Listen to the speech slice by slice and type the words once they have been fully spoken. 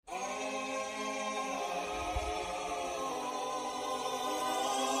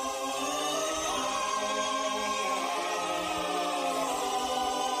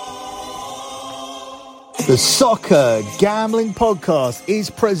The Soccer Gambling Podcast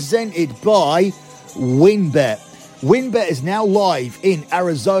is presented by WynnBET. WynnBET is now live in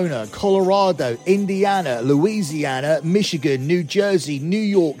Arizona, Colorado, Indiana, Louisiana, Michigan, New Jersey, New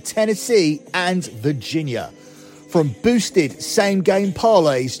York, Tennessee, and Virginia. From boosted same-game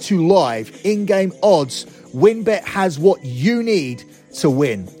parlays to live in-game odds, WynnBET has what you need to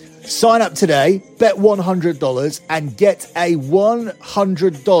win. Sign up today, bet $100 and get a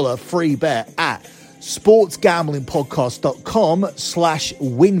 $100 free bet at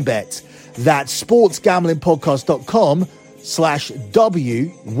sportsgamblingpodcast.com/WynnBET. That's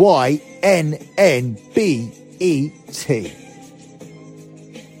sportsgamblingpodcast.com/WYNNBET.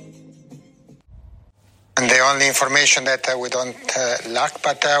 And the only information that we don't lack,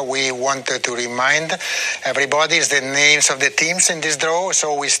 but we wanted to remind everybody is the names of the teams in this draw.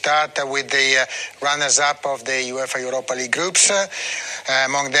 So we start with the runners-up of the UEFA Europa League groups.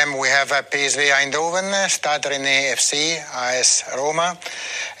 Among them we have PSV Eindhoven, Stade Rennais FC, AS Roma,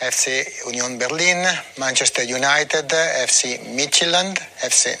 FC Union Berlin, Manchester United, FC Midtjylland,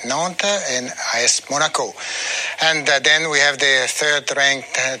 FC Nantes, and AS Monaco. And then we have the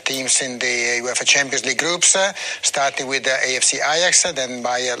third-ranked teams in the UEFA Champions League groups, starting with AFC Ajax, then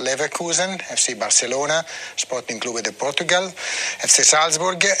Bayer Leverkusen, FC Barcelona, Sporting Clube de Portugal, FC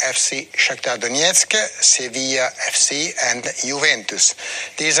Salzburg, FC Shakhtar Donetsk, Sevilla FC, and Juventus.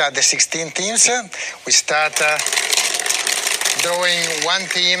 These are the 16 teams. We start drawing one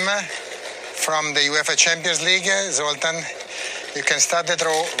team from the UEFA Champions League. Zoltan, you can start the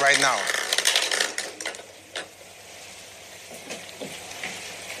draw right now.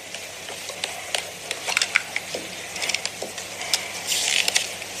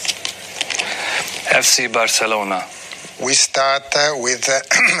 FC Barcelona. We start with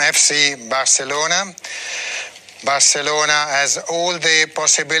FC Barcelona. Barcelona has all the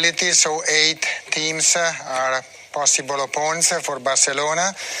possibilities, so 8 teams are possible opponents for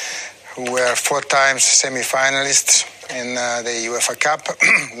Barcelona, who were 4 times semi-finalists in the UEFA Cup.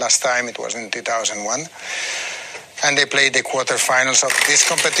 Last time it was in 2001. And they played the quarterfinals of this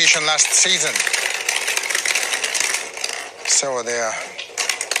competition last season. So their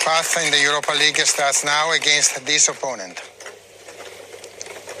path in the Europa League starts now against this opponent.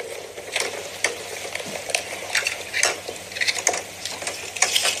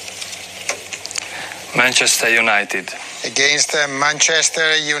 Manchester United. Against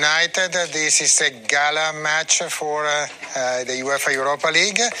Manchester United, this is a gala match for the UEFA Europa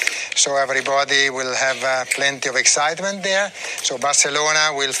League, so everybody will have plenty of excitement there. So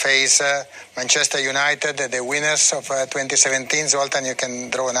Barcelona will face Manchester United, the winners of 2017. Zoltan, you can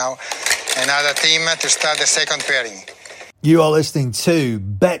draw now another team to start the second pairing. You are listening to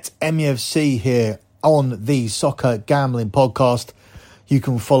Bet MEFC here on the Soccer Gambling Podcast. You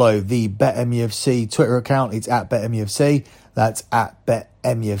can follow the BetMUFC Twitter account. It's at BetMUFC. That's at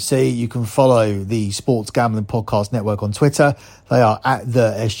BetMUFC. You can follow the Sports Gambling Podcast Network on Twitter. They are at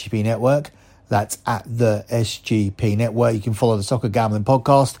the SGP Network. That's at the SGP Network. You can follow the Soccer Gambling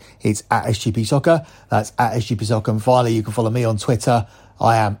Podcast. It's at SGP Soccer. That's at SGP Soccer. And finally, you can follow me on Twitter.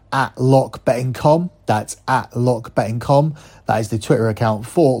 I am at LockBettingCom. That's at LockBettingCom. That is the Twitter account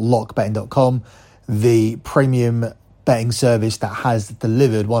for LockBetting.com, the premium betting service that has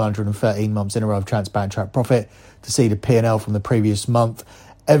delivered 113 months in a row of transparent track profit. To see the P&L from the previous month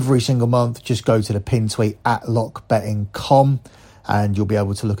every single month, just go to the pin tweet at LockBettingCom and you'll be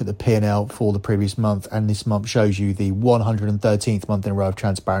able to look at the P&L for the previous month, and this month shows you the 113th month in a row of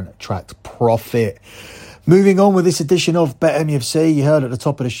transparent tracked profit. Moving on with this edition of BetMUFC, you heard at the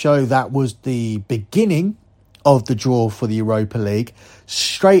top of the show that was the beginning of the draw for the Europa League.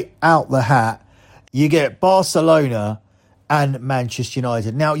 Straight out the hat, you get Barcelona and Manchester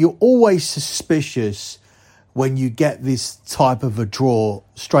United. Now, you're always suspicious when you get this type of a draw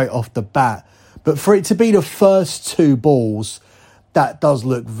straight off the bat. But for it to be the first 2 balls, that does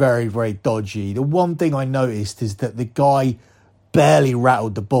look very, very dodgy. The one thing I noticed is that the guy barely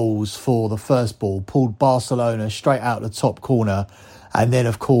rattled the balls for the first ball, pulled Barcelona straight out the top corner. And then,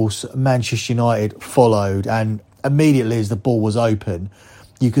 of course, Manchester United followed. And immediately as the ball was open,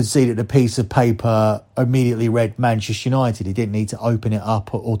 you could see that the piece of paper immediately read Manchester United. He didn't need to open it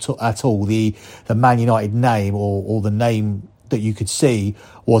up at all. The Man United name or the name that you could see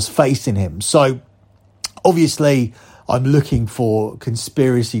was facing him. So obviously I'm looking for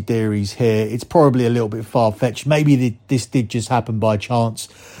conspiracy theories here. It's probably a little bit far-fetched. Maybe this did just happen by chance.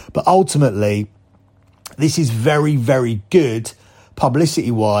 But ultimately, this is very, very good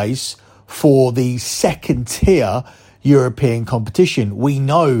publicity-wise for the second tier European competition. We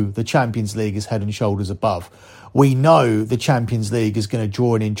know the Champions League is head and shoulders above. We know the Champions League is going to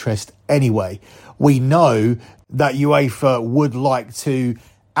draw an interest anyway. We know that UEFA would like to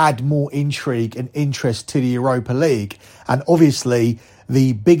add more intrigue and interest to the Europa League. And obviously,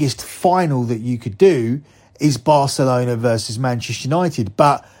 the biggest final that you could do is Barcelona versus Manchester United.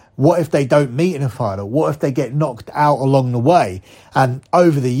 But what if they don't meet in a final? What if they get knocked out along the way? And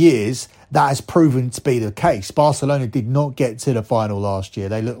over the years, that has proven to be the case. Barcelona did not get to the final last year.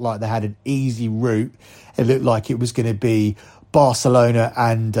 They looked like they had an easy route. It looked like it was going to be Barcelona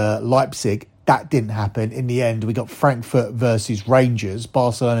and Leipzig. That didn't happen. In the end, we got Frankfurt versus Rangers.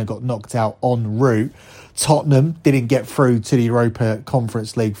 Barcelona got knocked out en route. Tottenham didn't get through to the Europa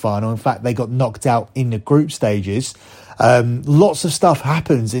Conference League final. In fact, they got knocked out in the group stages. Lots of stuff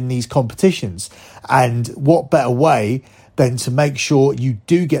happens in these competitions. And what better way than to make sure you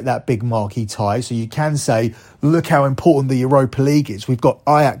do get that big marquee tie, so you can say, look how important the Europa League is. We've got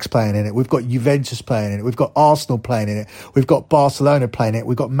Ajax playing in it. We've got Juventus playing in it. We've got Arsenal playing in it. We've got Barcelona playing in it.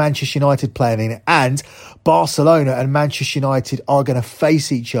 We've got Manchester United playing in it. And Barcelona and Manchester United are going to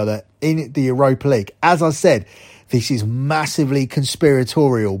face each other in the Europa League. As I said, this is massively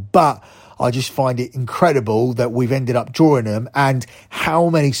conspiratorial, but I just find it incredible that we've ended up drawing them, and how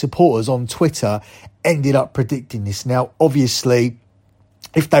many supporters on Twitter ended up predicting this. Now, obviously,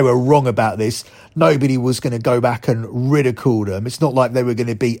 if they were wrong about this, nobody was going to go back and ridicule them. It's not like they were going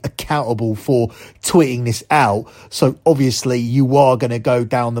to be accountable for tweeting this out. So obviously you are going to go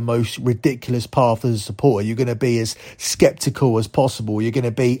down the most ridiculous path as a supporter. You're going to be as skeptical as possible. You're going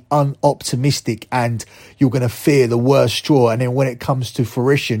to be unoptimistic, and you're going to fear the worst straw. And then when it comes to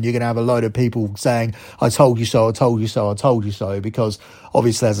fruition, you're going to have a load of people saying, I told you so, I told you so, I told you so. Because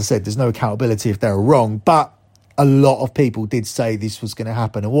obviously, as I said, there's no accountability if they're wrong. But a lot of people did say this was going to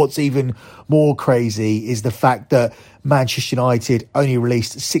happen. And what's even more crazy is the fact that Manchester United only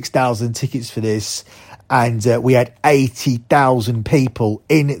released 6,000 tickets for this, and we had 80,000 people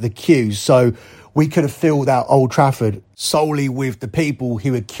in the queues. So we could have filled out Old Trafford solely with the people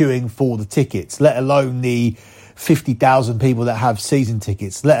who were queuing for the tickets, let alone the 50,000 people that have season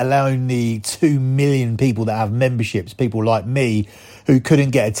tickets, let alone the 2 million people that have memberships, people like me who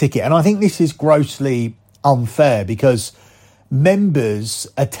couldn't get a ticket. And I think this is grossly unfair, because members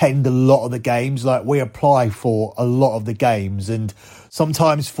attend a lot of the games. Like, we apply for a lot of the games, and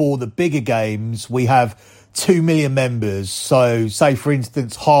sometimes for the bigger games we have 2 million members. So say, for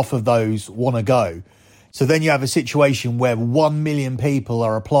instance, half of those want to go. So then you have a situation where 1 million people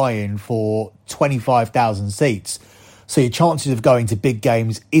are applying for 25,000 seats. So your chances of going to big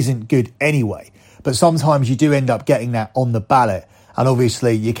games isn't good anyway. But sometimes you do end up getting that on the ballot. And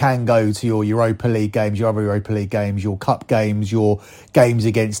obviously you can go to your Europa League games, your other Europa League games, your cup games, your games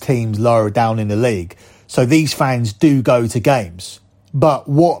against teams lower down in the league. So these fans do go to games. But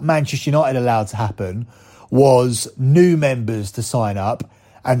what Manchester United allowed to happen was new members to sign up,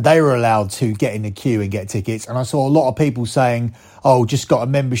 and they were allowed to get in the queue and get tickets. And I saw a lot of people saying, oh, just got a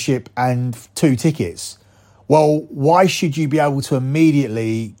membership and 2 tickets. Well, why should you be able to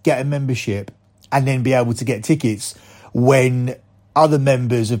immediately get a membership and then be able to get tickets when other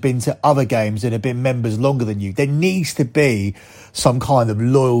members have been to other games and have been members longer than you? There needs to be some kind of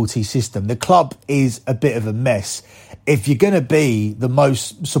loyalty system. The club is a bit of a mess. If you're going to be the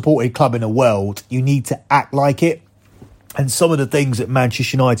most supported club in the world, you need to act like it. And some of the things at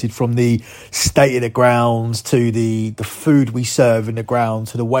Manchester United, from the state of the grounds to the food we serve in the ground,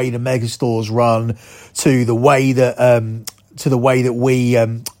 to the way the mega stores run, to the way that we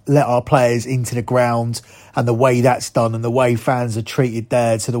let our players into the ground, and the way that's done, and the way fans are treated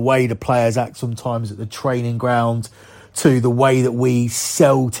there, to the way the players act sometimes at the training ground, to the way that we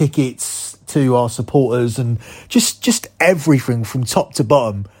sell tickets to our supporters, and just everything from top to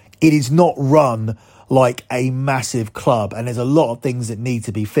bottom. It is not run like a massive club, and there's a lot of things that need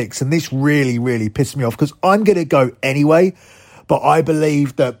to be fixed. And this really, really pissed me off, because I'm going to go anyway. But I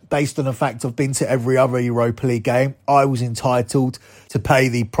believe that, based on the fact I've been to every other Europa League game, I was entitled to pay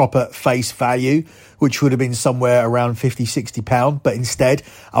the proper face value, which would have been somewhere around £50-60. But instead,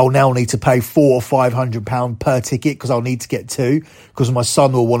 I'll now need to pay £400 or £500 per ticket, because I'll need to get 2, because my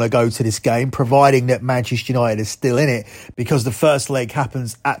son will want to go to this game, providing that Manchester United is still in it, because the first leg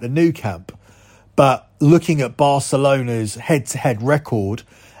happens at the Nou Camp. But looking at Barcelona's head-to-head record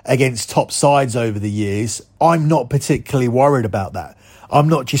against top sides over the years, I'm not particularly worried about that. I'm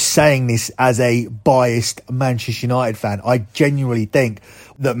not just saying this as a biased Manchester United fan. I genuinely think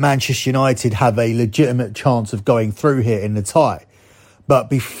that Manchester United have a legitimate chance of going through here in the tie. But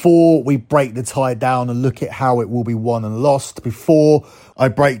before we break the tie down and look at how it will be won and lost, before I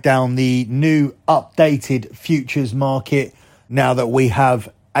break down the new updated futures market, now that we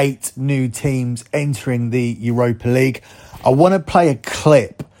have 8 new teams entering the Europa League. I want to play a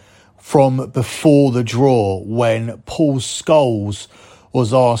clip from before the draw when Paul Scholes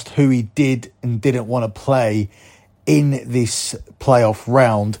was asked who he did and didn't want to play in this playoff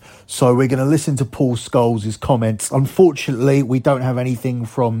round. So we're going to listen to Paul Scholes' comments. Unfortunately, we don't have anything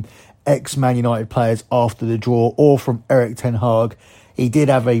from ex-Man United players after the draw or from Erik ten Hag. He did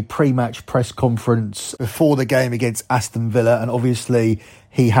have a pre-match press conference before the game against Aston Villa, and obviously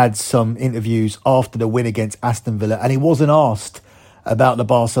he had some interviews after the win against Aston Villa, and he wasn't asked about the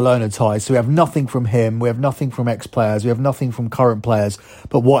Barcelona ties. So we have nothing from him, we have nothing from ex-players, we have nothing from current players.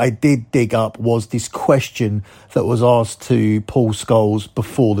 But what I did dig up was this question that was asked to Paul Scholes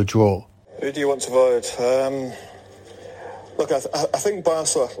before the draw. Who do you want to avoid? Look, I think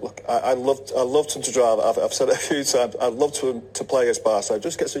Barca. Look, I loved him to drive. I've said it a few times. I'd love to play against Barca. It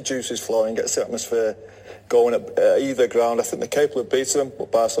just gets the juices flowing, gets the atmosphere going at either ground. I think they're capable of beating them,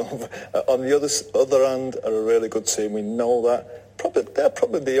 but Barca on the other end are a really good team. We know that. They're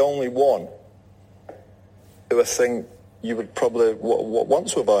probably the only one who I think you would probably want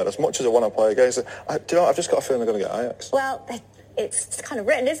to avoid as much as I want to play against. I've just got a feeling they're going to get Ajax. Well, it's kind of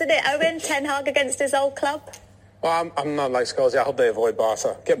written, isn't it, Owen? Ten Hag against his old club. Well, I'm not like Scholes. I hope they avoid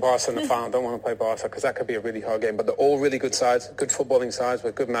Barca. Get Barca in the final. Don't want to play Barca because that could be a really hard game. But they're all really good sides, good footballing sides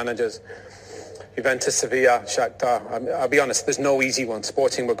with good managers. Juventus, Sevilla, Shakhtar. I'll be honest, there's no easy ones.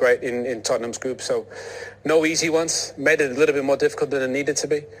 Sporting were great in Tottenham's group, so no easy ones. Made it a little bit more difficult than it needed to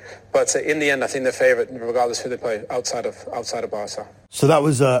be. But in the end, I think they're favourite, regardless who they play outside of Barca. So that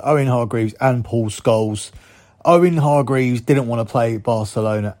was Owen Hargreaves and Paul Scholes. Owen Hargreaves didn't want to play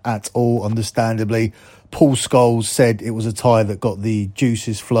Barcelona at all, understandably. Paul Scholes said it was a tie that got the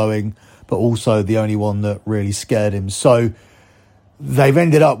juices flowing, but also the only one that really scared him. So they've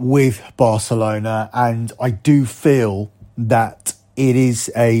ended up with Barcelona, and I do feel that it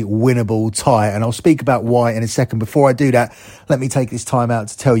is a winnable tie, and I'll speak about why in a second. Before I do that, let me take this time out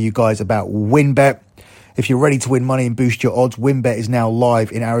to tell you guys about WynnBET. If you're ready to win money and boost your odds, WynnBET is now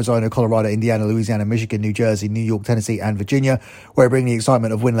live in Arizona, Colorado, Indiana, Louisiana, Michigan, New Jersey, New York, Tennessee, and Virginia, where we bring the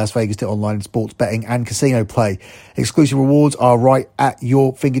excitement of Wynn Las Vegas to online sports betting and casino play. Exclusive rewards are right at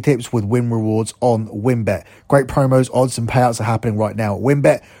your fingertips with Wynn Rewards on WynnBET. Great promos, odds, and payouts are happening right now at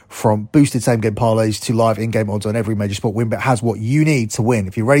WynnBET. From boosted same-game parlays to live in-game odds on every major sport, WynnBET has what you need to win.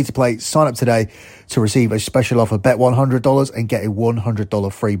 If you're ready to play, sign up today to receive a special offer. Bet $100 and get a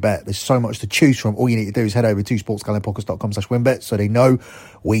 $100 free bet. There's so much to choose from. All you need to do is head over to sportsgamblingpodcast.com/WynnBET so they know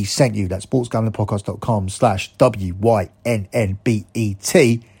we sent you. That's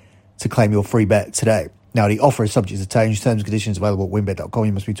sportsgamblingpodcast.com/WYNNBET to claim your free bet today. Now, the offer is subject to change. Terms and conditions available at WynnBET.com.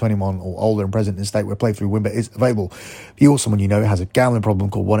 You must be 21 or older and present in the state where playthrough WynnBET is available. If you or someone you know has a gambling problem,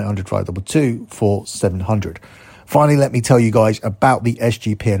 call 1-800-522-4700. Finally, let me tell you guys about the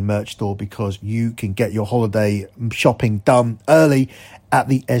SGPN merch store, because you can get your holiday shopping done early at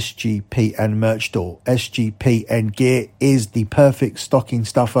the SGPN merch store. SGPN gear is the perfect stocking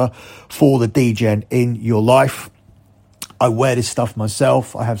stuffer for the DGen in your life. I wear this stuff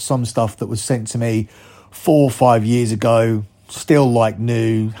myself. I have some stuff that was sent to me 4 or 5 years ago, still like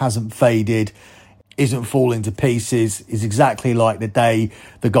new, hasn't faded, isn't falling to pieces, is exactly like the day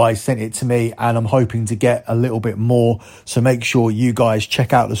the guy sent it to me, and I'm hoping to get a little bit more. So make sure you guys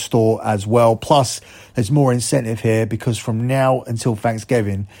check out the store as well. Plus, there's more incentive here, because from now until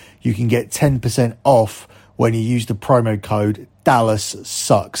Thanksgiving, you can get 10% off when you use the promo code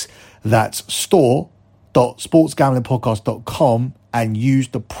DallasSucks. That's store.sportsgamblingpodcast.com and use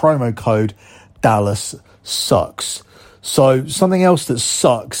the promo code Dallas Sucks. So something else that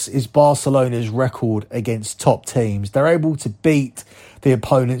sucks is Barcelona's record against top teams. They're able to beat the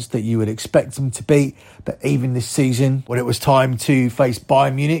opponents that you would expect them to beat, but even this season, when it was time to face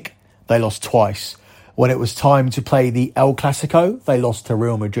Bayern Munich, they lost twice. When it was time to play the El Clasico, they lost to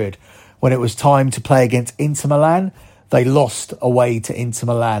Real Madrid. When it was time to play against Inter Milan, they lost away to Inter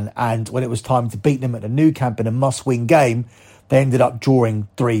Milan. And when it was time to beat them at the Nou Camp in a must-win game, they ended up drawing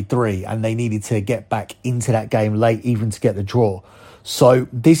 3-3, and they needed to get back into that game late even to get the draw. So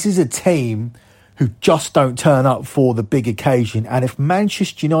this is a team who just don't turn up for the big occasion. And if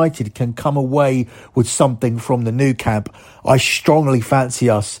Manchester United can come away with something from the Nou Camp, I strongly fancy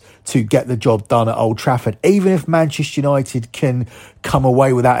us to get the job done at Old Trafford. Even if Manchester United can come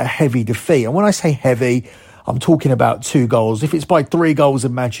away without a heavy defeat. And when I say heavy, I'm talking about 2 goals. If it's by 3 goals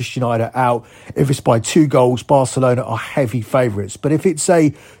and Manchester United are out, if it's by 2 goals, Barcelona are heavy favourites. But if it's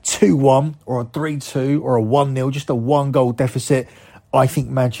a 2-1 or a 3-2 or a 1-0, just a 1-goal deficit, I think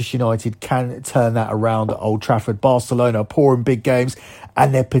Manchester United can turn that around at Old Trafford. Barcelona are poor in big games,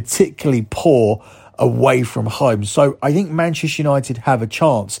 and they're particularly poor away from home. So I think Manchester United have a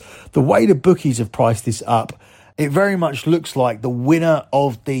chance. The way the bookies have priced this up, it very much looks like the winner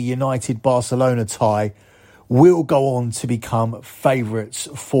of the United-Barcelona tie will go on to become favourites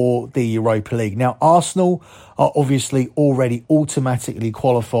for the Europa League. Now, Arsenal are obviously already automatically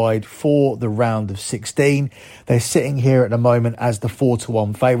qualified for the round of 16. They're sitting here at the moment as the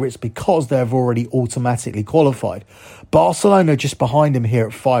 4-1 favourites because they've already automatically qualified. Barcelona just behind them here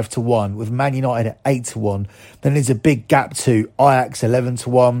at 5-1, with Man United at 8-1. Then there's a big gap to Ajax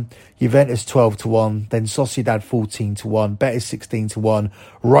 11-1, Juventus 12-1, then Sociedad 14-1, Betis 16-1,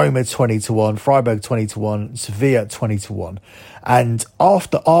 Roma 20-1, Freiburg 20-1, Sevilla 20-1. And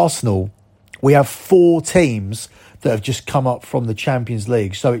after Arsenal, we have 4 teams that have just come up from the Champions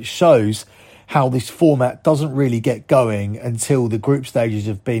League. So it shows how this format doesn't really get going until the group stages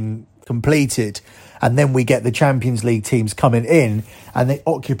have been completed. And then we get the Champions League teams coming in and they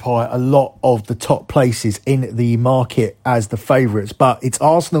occupy a lot of the top places in the market as the favourites. But it's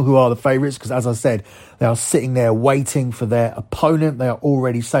Arsenal who are the favourites because, as I said, they are sitting there waiting for their opponent. They are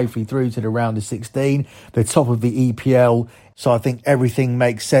already safely through to the round of 16. They're top of the EPL. So I think everything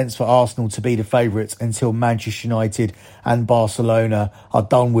makes sense for Arsenal to be the favourites until Manchester United and Barcelona are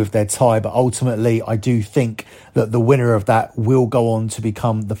done with their tie. But ultimately, I do think that the winner of that will go on to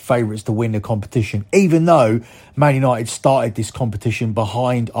become the favourites to win the competition, even though Man United started this competition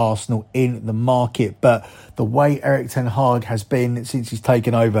behind Arsenal in the market. But the way Erik ten Hag has been since he's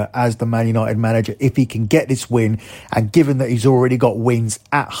taken over as the Man United manager, if he can get this win, and given that he's already got wins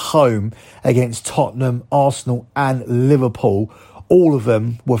at home against Tottenham, Arsenal and Liverpool, all of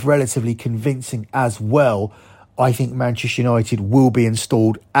them were relatively convincing as well, I think Manchester United will be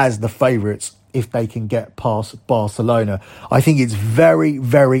installed as the favourites if they can get past Barcelona. I think it's very,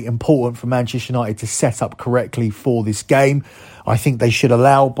 very important for Manchester United to set up correctly for this game. I think they should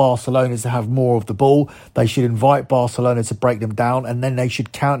allow Barcelona to have more of the ball. They should invite Barcelona to break them down, and then they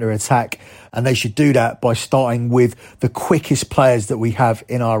should counter-attack. And they should do that by starting with the quickest players that we have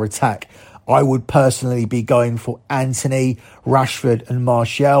in our attack. I would personally be going for Antony, Rashford and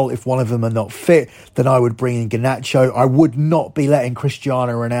Martial. If one of them are not fit, then I would bring in Garnacho. I would not be letting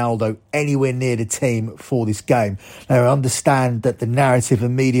Cristiano Ronaldo anywhere near the team for this game. Now, I understand that the narrative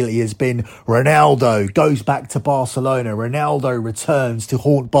immediately has been Ronaldo goes back to Barcelona. Ronaldo returns to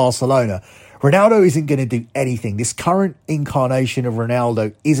haunt Barcelona. Ronaldo isn't going to do anything. This current incarnation of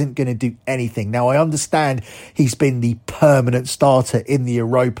Ronaldo isn't going to do anything. Now, I understand he's been the permanent starter in the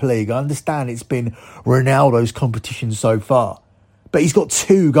Europa League. I understand it's been Ronaldo's competition so far. But he's got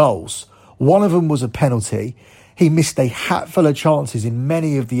 2 goals. One of them was a penalty. He missed a hatful of chances in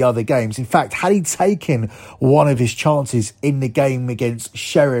many of the other games. In fact, had he taken one of his chances in the game against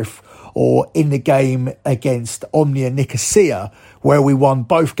Sheriff or in the game against Omnia Nicosia, where we won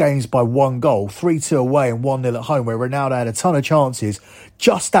both games by 1 goal, 3-2 away and 1-0 at home, where Ronaldo had a ton of chances,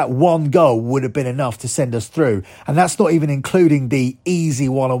 just that 1 goal would have been enough to send us through. And that's not even including the easy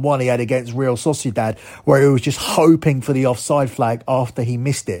 1-on-1 he had against Real Sociedad, where he was just hoping for the offside flag after he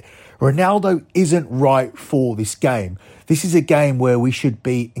missed it. Ronaldo isn't right for this game. This is a game where we should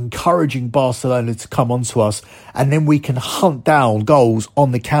be encouraging Barcelona to come onto us, and then we can hunt down goals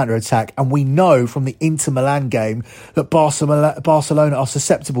on the counter-attack. And we know from the Inter Milan game that Barcelona are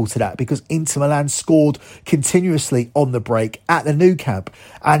susceptible to that, because Inter Milan scored continuously on the break at the Nou Camp.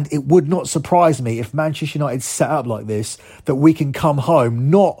 And it would not surprise me if Manchester United set up like this, that we can come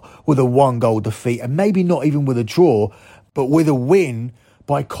home not with a 1-goal defeat and maybe not even with a draw, but with a win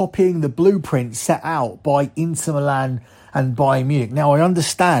by copying the blueprint set out by Inter Milan and Bayern Munich. Now, I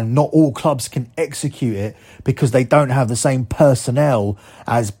understand not all clubs can execute it because they don't have the same personnel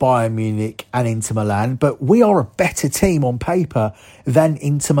as Bayern Munich and Inter Milan, but we are a better team on paper than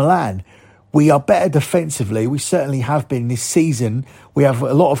Inter Milan. We are better defensively. We certainly have been this season. We have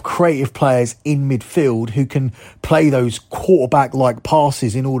a lot of creative players in midfield who can play those quarterback-like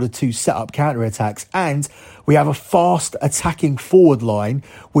passes in order to set up counter-attacks. And we have a fast attacking forward line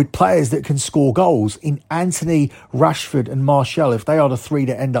with players that can score goals in Antony, Rashford and Martial. If they are the 3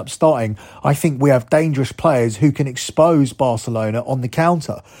 that end up starting, I think we have dangerous players who can expose Barcelona on the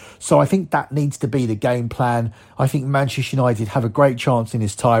counter. So I think that needs to be the game plan. I think Manchester United have a great chance in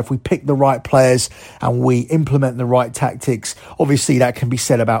this tie. If we pick the right players and we implement the right tactics, obviously that can be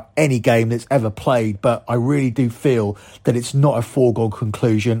said about any game that's ever played, but I really do feel that it's not a foregone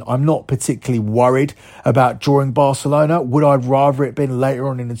conclusion. I'm not particularly worried about drawing Barcelona. Would I rather it been later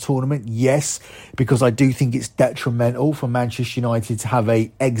on in the tournament? Yes, because I do think it's detrimental for Manchester United to have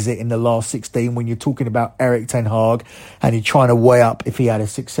a exit in the last 16 when you're talking about Erik ten Hag and you're trying to weigh up if he had a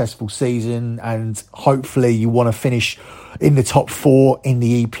successful season, and hopefully you want to finish in the top 4 in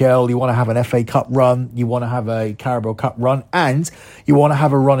the EPL. You want to have an FA Cup run. You want to have a Carabao Cup run. And you want to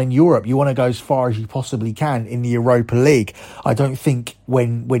have a run in Europe. You want to go as far as you possibly can in the Europa League. I don't think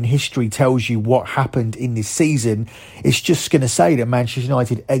when history tells you what happened in this season, it's just going to say that Manchester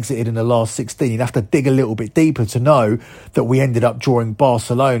United exited in the last 16. You'd have to dig a little bit deeper to know that we ended up drawing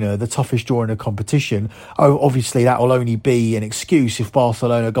Barcelona, the toughest draw in the competition. Oh, obviously, that will only be an excuse if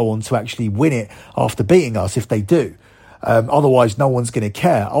Barcelona go on to actually win it after beating us, if they do. Otherwise, no one's going to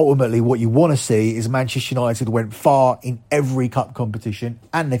care. Ultimately, what you want to see is Manchester United went far in every cup competition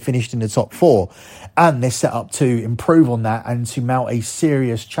and they finished in the top 4. And they're set up to improve on that and to mount a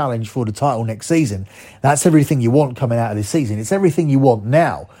serious challenge for the title next season. That's everything you want coming out of this season. It's everything you want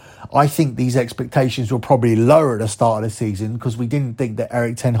now. I think these expectations were probably lower at the start of the season because we didn't think that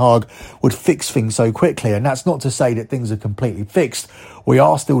Erik ten Hag would fix things so quickly. And that's not to say that things are completely fixed. We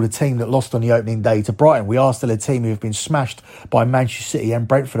are still the team that lost on the opening day to Brighton. We are still a team who have been smashed by Manchester City and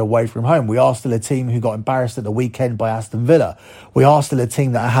Brentford away from home. We are still a team who got embarrassed at the weekend by Aston Villa. We are still a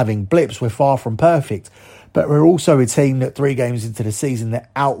team that are having blips. We're far from perfect. But we're also a team that 3 games into the season that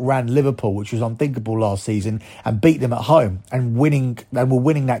outran Liverpool, which was unthinkable last season, and beat them at home and were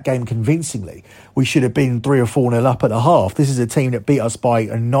winning that game convincingly. We should have been 3 or 4-0 up at the half. This is a team that beat us by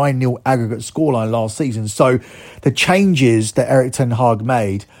a 9-0 aggregate scoreline last season. So the changes that Erik ten Hag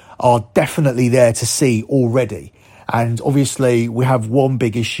made are definitely there to see already. And obviously we have one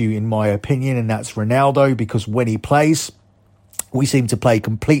big issue in my opinion, and that's Ronaldo, because when he plays, we seem to play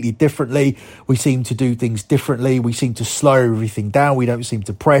completely differently. We seem to do things differently. We seem to slow everything down. We don't seem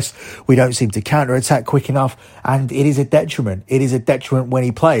to press. We don't seem to counter-attack quick enough. And it is a detriment. It is a detriment when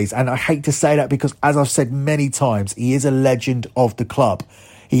he plays. And I hate to say that because, as I've said many times, he is a legend of the club.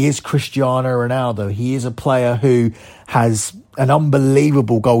 He is Cristiano Ronaldo. He is a player who has an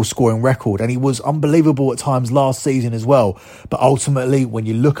unbelievable goal-scoring record, and he was unbelievable at times last season as well. But ultimately, when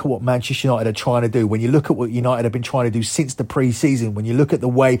you look at what Manchester United are trying to do, when you look at what United have been trying to do since the pre-season, when you look at the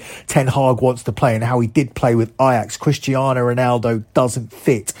way Ten Hag wants to play and how he did play with Ajax, Cristiano Ronaldo doesn't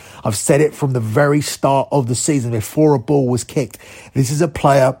fit. I've said it from the very start of the season before a ball was kicked. This is a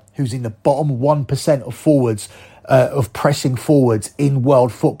player who's in the bottom 1% of forwards, of pressing forwards in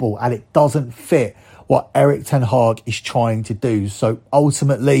world football, and it doesn't fit what Erik ten Hag is trying to do. So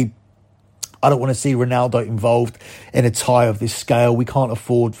ultimately, I don't want to see Ronaldo involved in a tie of this scale. We can't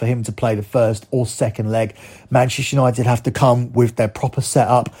afford for him to play the first or second leg. Manchester United have to come with their proper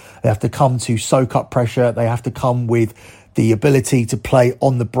setup. They have to come to soak up pressure. They have to come with the ability to play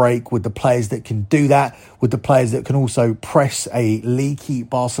on the break with the players that can do that, with the players that can also press a leaky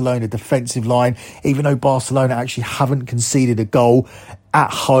Barcelona defensive line. Even though Barcelona actually haven't conceded a goal at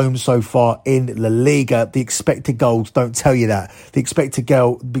home so far in La Liga, the expected goals don't tell you that. The expected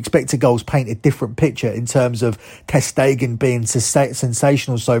goals paint a different picture in terms of Ter Stegen being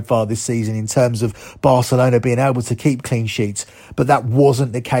sensational so far this season, in terms of Barcelona being able to keep clean sheets. But that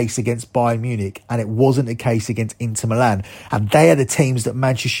wasn't the case against Bayern Munich, and it wasn't the case against Inter Milan. And they are the teams that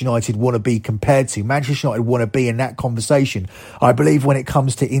Manchester United want to be compared to. Manchester United want to be in that conversation. I believe when it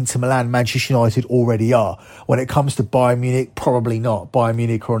comes to Inter Milan, Manchester United already are. When it comes to Bayern Munich, probably not. Bayern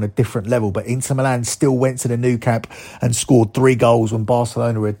Munich are on a different level, but Inter Milan still went to the Nou Camp and scored 3 goals when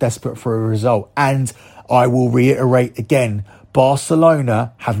Barcelona were desperate for a result. And I will reiterate again,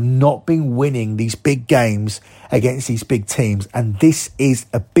 Barcelona have not been winning these big games against these big teams, and this is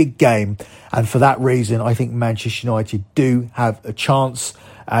a big game. And for that reason, I think Manchester United do have a chance.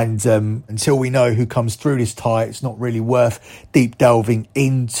 And until we know who comes through this tie, it's not really worth deep delving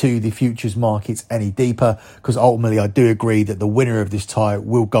into the futures markets any deeper, because ultimately I do agree that the winner of this tie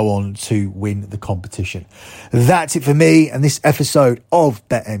will go on to win the competition. That's it for me and this episode of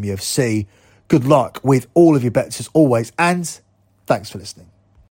BetMUFC. Good luck with all of your bets as always, and thanks for listening.